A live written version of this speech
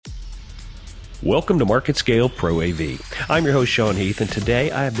Welcome to Market Scale Pro AV. I'm your host, Sean Heath, and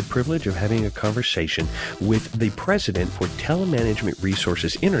today I have the privilege of having a conversation with the president for Telemanagement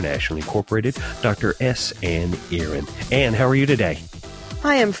Resources International Incorporated, Dr. S. Ann Aaron. Ann, how are you today?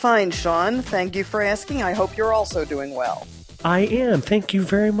 I am fine, Sean. Thank you for asking. I hope you're also doing well. I am. Thank you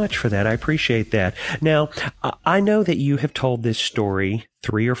very much for that. I appreciate that. Now, I know that you have told this story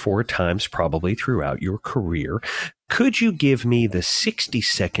 3 or 4 times probably throughout your career. Could you give me the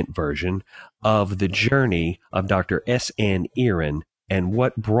 60-second version of the journey of Dr. S. Ann Aaron and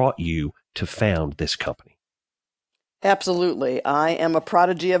what brought you to found this company? Absolutely. I am a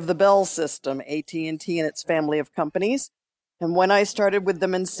prodigy of the Bell system, AT&T and its family of companies. And when I started with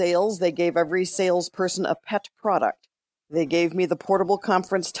them in sales, they gave every salesperson a pet product. They gave me the portable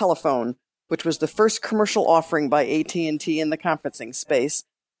conference telephone, which was the first commercial offering by AT&T in the conferencing space,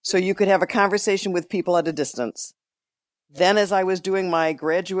 so you could have a conversation with people at a distance. Then, as I was doing my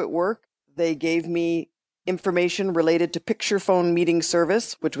graduate work, they gave me information related to picture phone meeting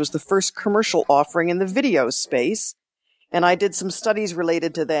service, which was the first commercial offering in the video space. And I did some studies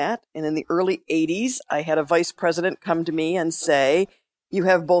related to that. And in the early 80s, I had a vice president come to me and say, "You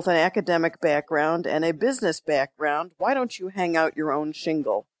have both an academic background and a business background. Why don't you hang out your own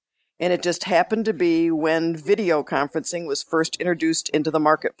shingle?" And it just happened to be when video conferencing was first introduced into the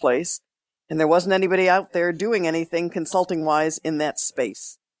marketplace, and there wasn't anybody out there doing anything consulting-wise in that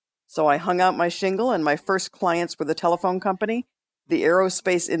space. So I hung out my shingle, and my first clients were the telephone company, the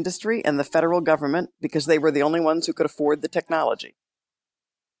aerospace industry, and the federal government, because they were the only ones who could afford the technology.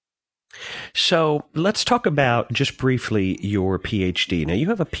 So let's talk about just briefly your PhD. Now, you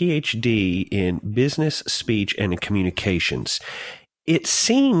have a PhD in business, speech, and communications. It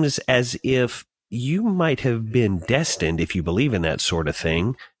seems as if you might have been destined, if you believe in that sort of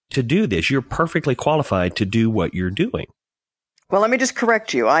thing, to do this. You're perfectly qualified to do what you're doing. Well, let me just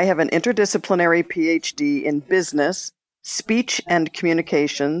correct you. I have an interdisciplinary PhD in business, speech and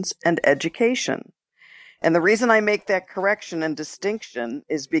communications, and education. And the reason I make that correction and distinction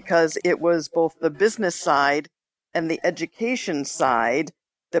is because it was both the business side and the education side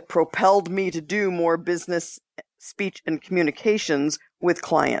that propelled me to do more business, speech, and communications with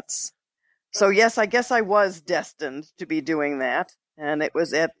clients. So yes, I guess I was destined to be doing that. And it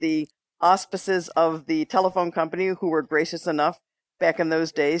was at the auspices of the telephone company who were gracious enough back in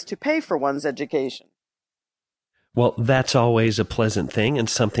those days to pay for one's education. Well, that's always a pleasant thing, and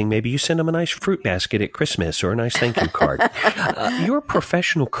something maybe you send them a nice fruit basket at Christmas or a nice thank you card. Your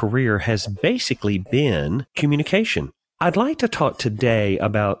professional career has basically been communication. I'd like to talk today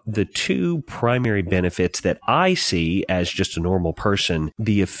about the 2 primary benefits that I see as just a normal person,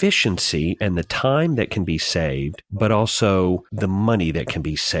 the efficiency and the time that can be saved, but also the money that can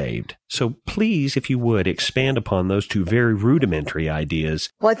be saved. So please, if you would, expand upon those 2 very rudimentary ideas.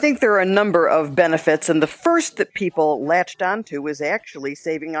 Well, I think there are a number of benefits, and the first that people latched onto was actually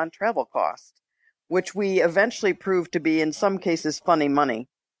saving on travel costs, which we eventually proved to be, in some cases, funny money.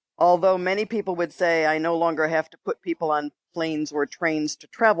 Although many people would say, I no longer have to put people on planes or trains to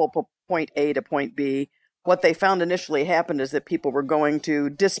travel from point A to point B, what they found initially happened is that people were going to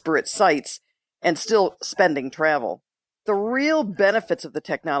disparate sites and still spending travel. The real benefits of the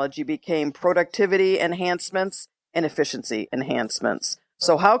technology became productivity enhancements and efficiency enhancements.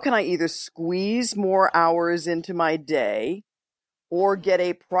 So how can I either squeeze more hours into my day or get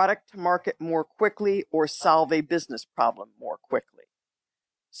a product to market more quickly or solve a business problem more quickly?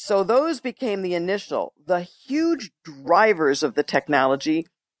 So those became the initial. The huge drivers of the technology,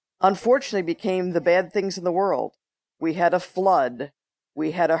 unfortunately, became the bad things in the world. We had a flood.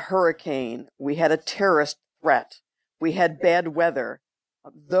 We had a hurricane. We had a terrorist threat. We had bad weather.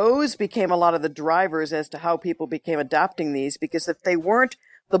 Those became a lot of the drivers as to how people became adopting these, because if they weren't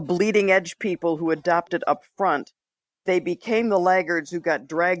the bleeding edge people who adopted up front, they became the laggards who got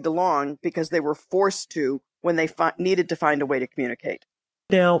dragged along because they were forced to when they needed to find a way to communicate.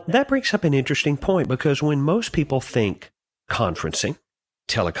 Now, that brings up an interesting point, because when most people think conferencing,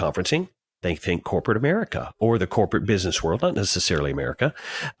 teleconferencing, they think corporate America or the corporate business world, not necessarily America.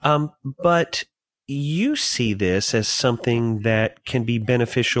 But you see this as something that can be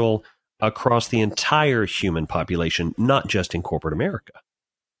beneficial across the entire human population, not just in corporate America.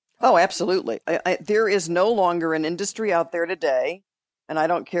 Oh, absolutely. There is no longer an industry out there today, and I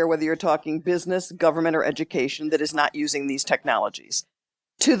don't care whether you're talking business, government, or education, that is not using these technologies.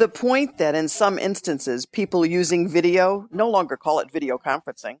 To the point that in some instances, people using video no longer call it video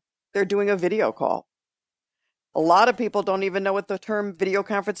conferencing. They're doing a video call. A lot of people don't even know what the term video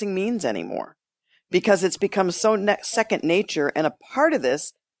conferencing means anymore, because it's become so second nature. And a part of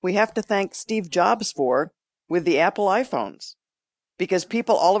this we have to thank Steve Jobs for with the Apple iPhones. because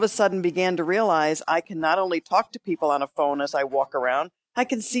people all of a sudden began to realize I can not only talk to people on a phone as I walk around, I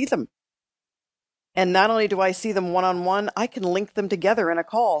can see them. And not only do I see them one-on-one, I can link them together in a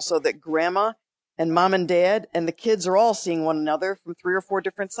call so that grandma and mom and dad and the kids are all seeing one another from 3 or 4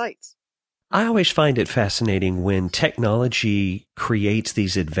 different sites. I always find it fascinating when technology creates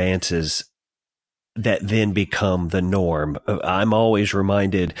these advances that then become the norm. I'm always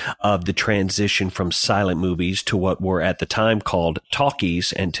reminded of the transition from silent movies to what were at the time called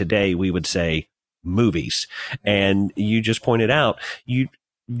talkies, and today we would say movies. And you just pointed out,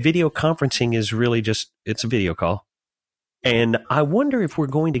 video conferencing is really just, it's a video call. And I wonder if we're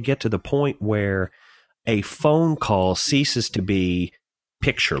going to get to the point where a phone call ceases to be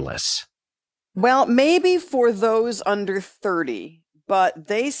pictureless. Well, maybe for those under 30, but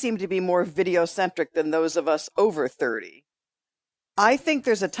they seem to be more video-centric than those of us over 30. I think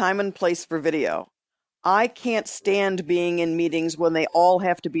there's a time and place for video. I can't stand being in meetings when they all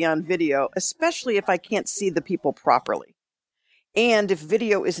have to be on video, especially if I can't see the people properly. And if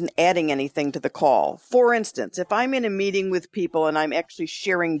video isn't adding anything to the call. For instance, if I'm in a meeting with people and I'm actually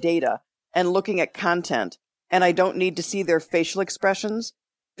sharing data and looking at content, and I don't need to see their facial expressions,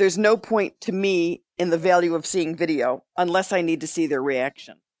 there's no point to me in the value of seeing video unless I need to see their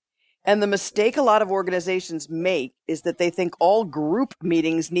reaction. And the mistake a lot of organizations make is that they think all group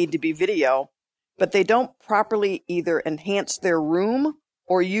meetings need to be video, but they don't properly either enhance their room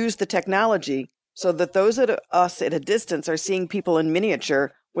or use the technology so that those of us at a distance are seeing people in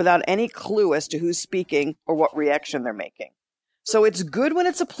miniature without any clue as to who's speaking or what reaction they're making. So it's good when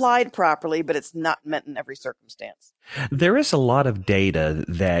it's applied properly, but it's not meant in every circumstance. There is a lot of data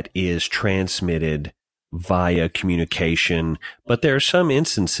that is transmitted via communication, but there are some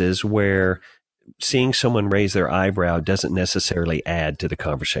instances where seeing someone raise their eyebrow doesn't necessarily add to the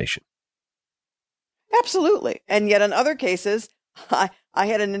conversation. Absolutely. And yet in other cases, I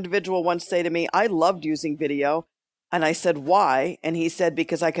had an individual once say to me, I loved using video. And I said, why? And he said,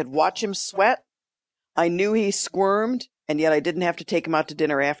 because I could watch him sweat. I knew he squirmed, and yet I didn't have to take him out to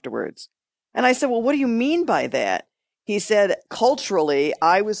dinner afterwards. And I said, well, what do you mean by that? He said, culturally,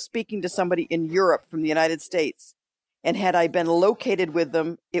 I was speaking to somebody in Europe from the United States. And had I been located with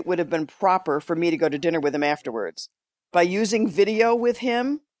them, it would have been proper for me to go to dinner with him afterwards. By using video with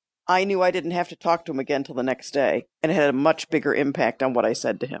him, I knew I didn't have to talk to him again till the next day. And it had a much bigger impact on what I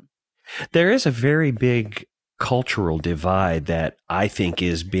said to him. There is a very big cultural divide that I think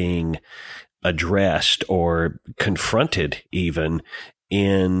is being addressed or confronted even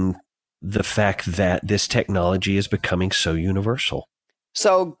in the fact that this technology is becoming so universal.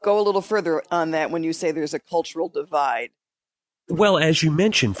 So go a little further on that when you say there's a cultural divide. Well, as you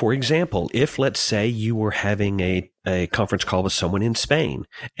mentioned, for example, if let's say you were having a conference call with someone in Spain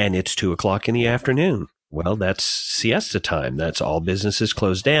and it's 2:00 in the afternoon. Well, that's siesta time. That's all businesses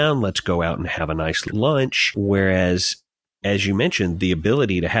closed down. Let's go out and have a nice lunch. Whereas, as you mentioned, the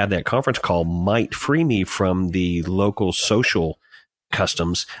ability to have that conference call might free me from the local social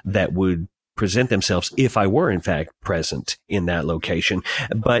customs that would present themselves if I were, in fact, present in that location.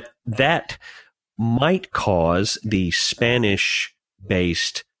 But that might cause the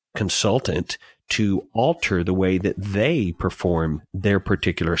Spanish-based consultant to alter the way that they perform their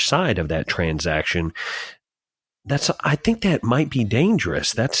particular side of that transaction. I think that might be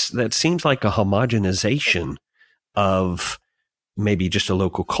dangerous. That seems like a homogenization of maybe just a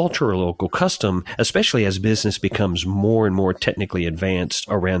local culture or local custom, especially as business becomes more and more technically advanced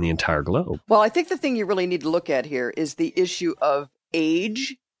around the entire globe. Well, I think the thing you really need to look at here is the issue of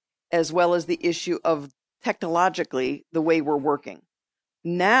age, as well as the issue of technologically the way we're working.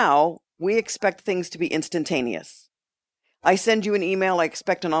 Now, we expect things to be instantaneous. I send you an email, I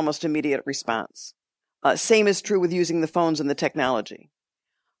expect an almost immediate response. Same is true with using the phones and the technology.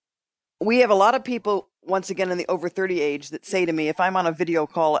 We have a lot of people, once again, in the over 30 age that say to me, if I'm on a video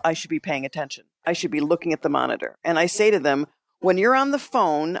call, I should be paying attention. I should be looking at the monitor. And I say to them, when you're on the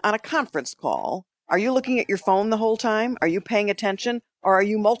phone on a conference call, are you looking at your phone the whole time? Are you paying attention? Or are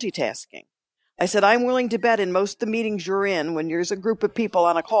you multitasking? I said, I'm willing to bet in most of the meetings you're in, when there's a group of people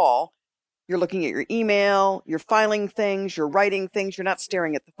on a call, you're looking at your email, you're filing things, you're writing things, you're not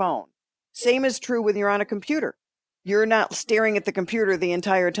staring at the phone. Same is true when you're on a computer. You're not staring at the computer the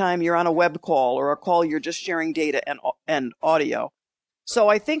entire time you're on a web call or a call you're just sharing data and audio. So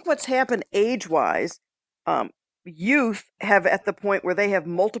I think what's happened age-wise, youth have at the point where they have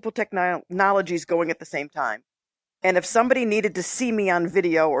multiple technologies going at the same time. And if somebody needed to see me on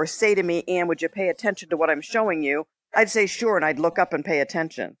video or say to me, Ann, would you pay attention to what I'm showing you? I'd say sure, and I'd look up and pay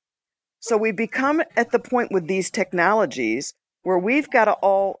attention. So we become at the point with these technologies where we've got to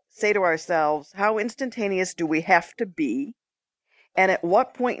all say to ourselves, how instantaneous do we have to be? And at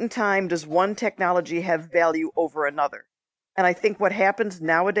what point in time does one technology have value over another? And I think what happens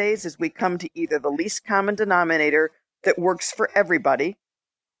nowadays is we come to either the least common denominator that works for everybody,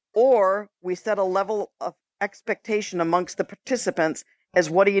 or we set a level of expectation amongst the participants as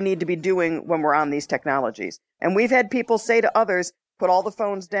what do you need to be doing when we're on these technologies. And we've had people say to others, put all the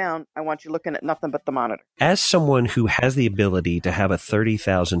phones down. I want you looking at nothing but the monitor. As someone who has the ability to have a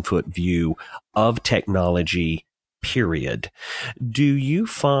 30,000-foot view of technology, period, do you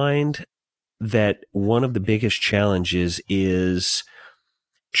find that one of the biggest challenges is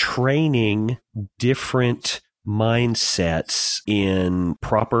training different mindsets in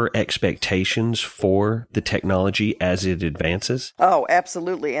proper expectations for the technology as it advances? Oh,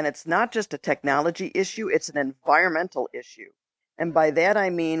 absolutely. And it's not just a technology issue, it's an environmental issue. And by that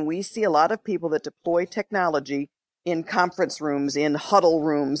I mean we see a lot of people that deploy technology in conference rooms, in huddle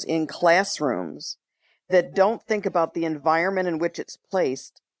rooms, in classrooms that don't think about the environment in which it's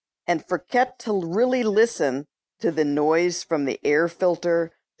placed and forget to really listen to the noise from the air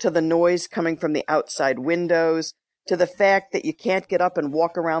filter, to the noise coming from the outside windows, to the fact that you can't get up and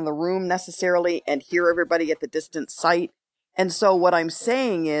walk around the room necessarily and hear everybody at the distant site. And so what I'm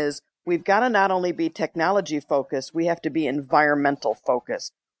saying is we've got to not only be technology focused, we have to be environmental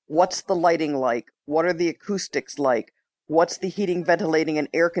focused. What's the lighting like? What are the acoustics like? What's the heating, ventilating, and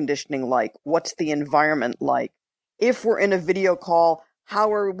air conditioning like? What's the environment like? If we're in a video call,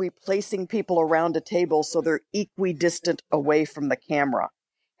 how are we placing people around a table so they're equidistant away from the camera?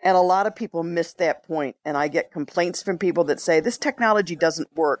 And a lot of people miss that point. And I get complaints from people that say this technology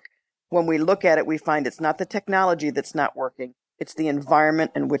doesn't work. When we look at it, we find it's not the technology that's not working. It's the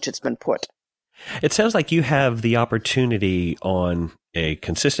environment in which it's been put. It sounds like you have the opportunity on a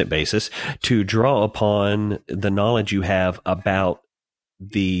consistent basis to draw upon the knowledge you have about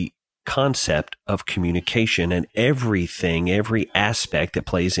the concept of communication and everything, every aspect that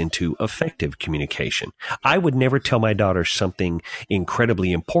plays into effective communication. I would never tell my daughter something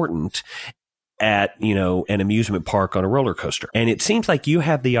incredibly important at, an amusement park on a roller coaster. And it seems like you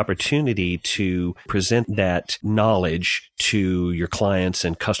have the opportunity to present that knowledge to your clients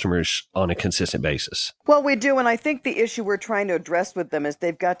and customers on a consistent basis. Well, we do. And I think the issue we're trying to address with them is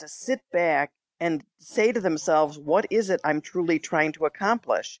they've got to sit back and say to themselves, what is it I'm truly trying to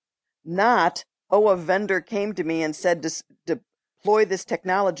accomplish? Not, oh, a vendor came to me and said to deploy this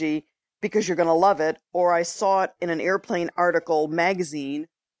technology because you're going to love it, or I saw it in an airplane article magazine,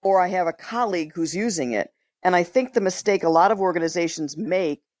 or I have a colleague who's using it. And I think the mistake a lot of organizations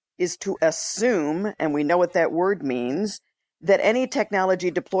make is to assume, and we know what that word means, that any technology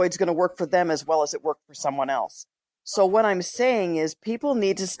deployed is going to work for them as well as it worked for someone else. So what I'm saying is people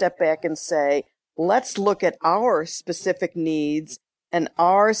need to step back and say, let's look at our specific needs and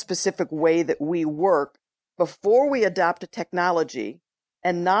our specific way that we work before we adopt a technology,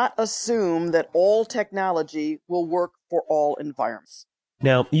 and not assume that all technology will work for all environments.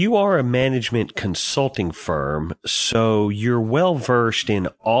 Now, you are a management consulting firm, so you're well versed in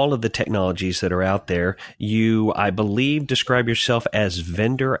all of the technologies that are out there. You, I believe, describe yourself as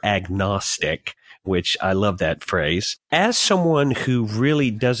vendor agnostic, which I love that phrase. As someone who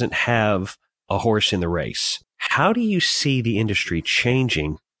really doesn't have a horse in the race, how do you see the industry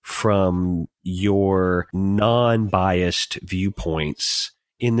changing from your non-biased viewpoints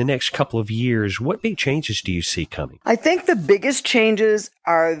in the next couple of years? What big changes do you see coming? I think the biggest changes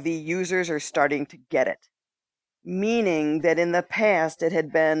are the users are starting to get it, meaning that in the past it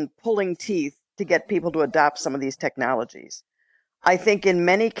had been pulling teeth to get people to adopt some of these technologies. I think in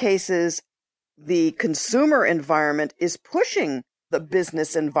many cases, the consumer environment is pushing the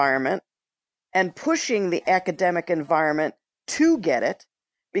business environment and pushing the academic environment to get it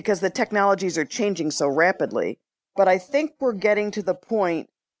because the technologies are changing so rapidly. But I think we're getting to the point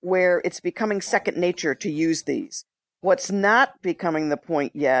where it's becoming second nature to use these. What's not becoming the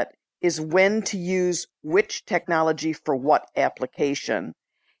point yet is when to use which technology for what application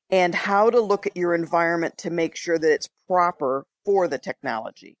and how to look at your environment to make sure that it's proper for the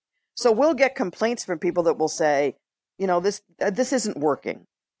technology. So we'll get complaints from people that will say, this isn't working.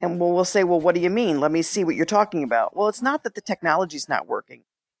 And we'll say, well, what do you mean? Let me see what you're talking about. Well, it's not that the technology's not working.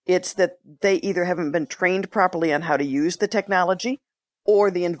 It's that they either haven't been trained properly on how to use the technology or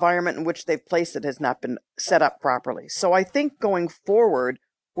the environment in which they've placed it has not been set up properly. So I think going forward,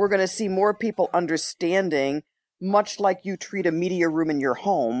 we're going to see more people understanding, much like you treat a media room in your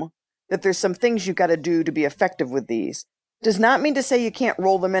home, that there's some things you've got to do to be effective with these. Does not mean to say you can't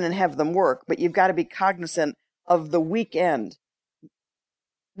roll them in and have them work, but you've got to be cognizant of the weak end.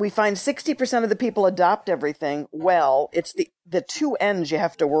 We find 60% of the people adopt everything well. It's the two ends you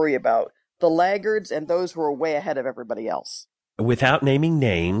have to worry about, the laggards and those who are way ahead of everybody else. without naming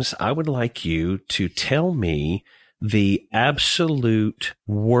names, I would like you to tell me the absolute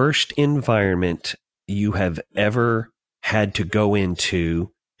worst environment you have ever had to go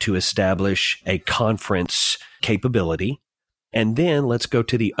into to establish a conference capability. And then let's go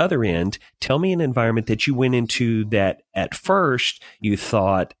to the other end. Tell me an environment that you went into that at first you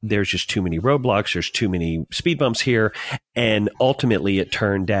thought there's just too many roadblocks, there's too many speed bumps here. And ultimately it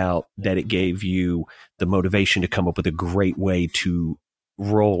turned out that it gave you the motivation to come up with a great way to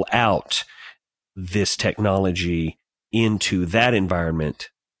roll out this technology into that environment.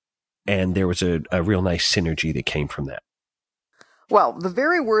 And there was a real nice synergy that came from that. Well, the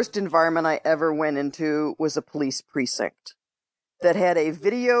very worst environment I ever went into was a police precinct that had a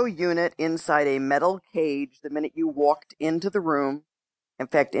video unit inside a metal cage the minute you walked into the room, in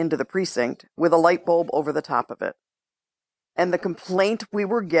fact, into the precinct, with a light bulb over the top of it. And the complaint we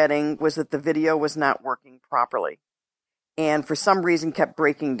were getting was that the video was not working properly and for some reason kept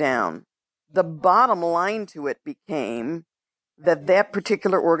breaking down. The bottom line to it became that that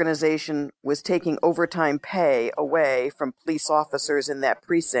particular organization was taking overtime pay away from police officers in that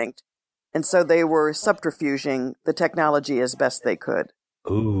precinct, and so they were subterfuging the technology as best they could.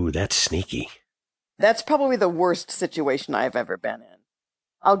 Ooh, that's sneaky. That's probably the worst situation I've ever been in.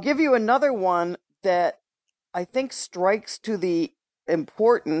 I'll give you another one that I think strikes to the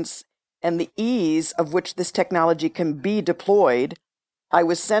importance and the ease of which this technology can be deployed. I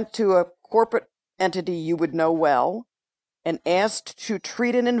was sent to a corporate entity you would know well and asked to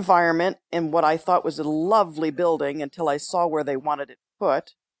treat an environment in what I thought was a lovely building until I saw where they wanted it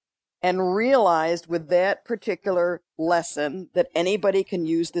put, and realized with that particular lesson that anybody can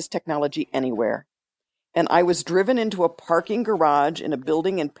use this technology anywhere. And I was driven into a parking garage in a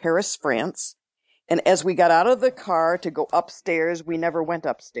building in Paris, France. And as we got out of the car to go upstairs, we never went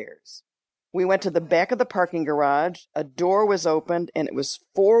upstairs. We went to the back of the parking garage. A door was opened, and it was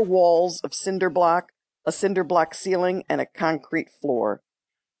 4 walls of cinder block, a cinder block ceiling, and a concrete floor.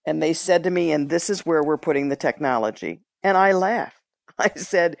 And they said to me, and this is where we're putting the technology. And I laughed. I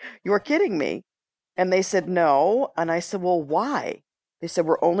said, "You're kidding me." And they said, "No." And I said, "Well, why?" They said,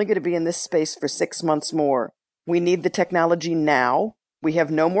 "We're only going to be in this space for 6 months more. We need the technology now. We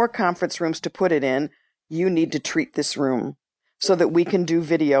have no more conference rooms to put it in. You need to treat this room so that we can do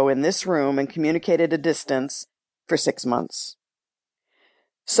video in this room and communicate at a distance for 6 months."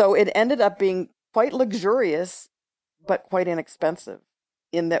 So it ended up being quite luxurious, but quite inexpensive,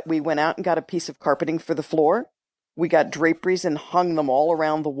 in that we went out and got a piece of carpeting for the floor. We got draperies and hung them all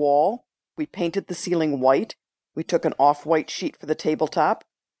around the wall. We painted the ceiling white. We took an off-white sheet for the tabletop.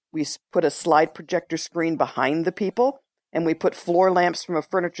 We put a slide projector screen behind the people, and we put floor lamps from a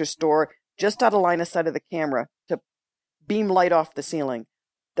furniture store just out of line of sight of the camera to beam light off the ceiling.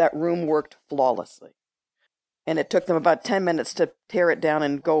 That room worked flawlessly. And it took them about 10 minutes to tear it down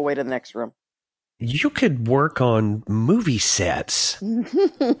and go away to the next room. You could work on movie sets.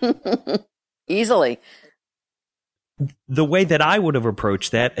 Easily. The way that I would have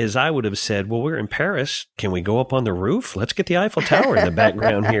approached that is I would have said, well, we're in Paris. Can we go up on the roof? Let's get the Eiffel Tower in the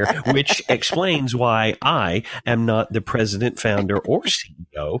background here, which explains why I am not the president, founder, or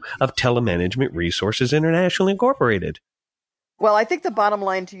CEO of Telemanagement Resources International Incorporated. Well, I think the bottom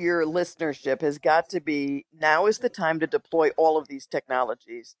line to your listenership has got to be, now is the time to deploy all of these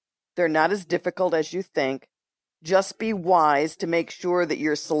technologies. They're not as difficult as you think. Just be wise to make sure that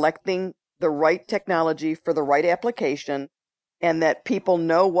you're selecting the right technology for the right application, and that people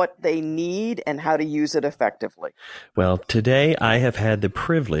know what they need and how to use it effectively. Well, today I have had the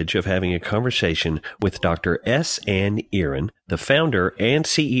privilege of having a conversation with Dr. S. Ann Aaron, the founder and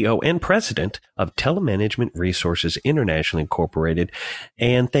CEO and president of Telemanagement Resources International Incorporated.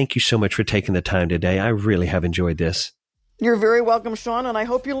 And thank you so much for taking the time today. I really have enjoyed this. You're very welcome, Sean, and I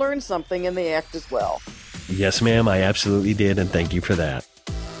hope you learned something in the act as well. Yes, ma'am, I absolutely did, and thank you for that.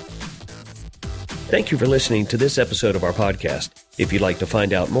 Thank you for listening to this episode of our podcast. If you'd like to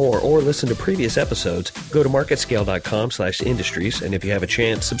find out more or listen to previous episodes, go to marketscale.com/industries. And if you have a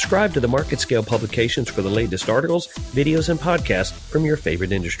chance, subscribe to the MarketScale publications for the latest articles, videos, and podcasts from your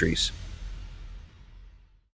favorite industries.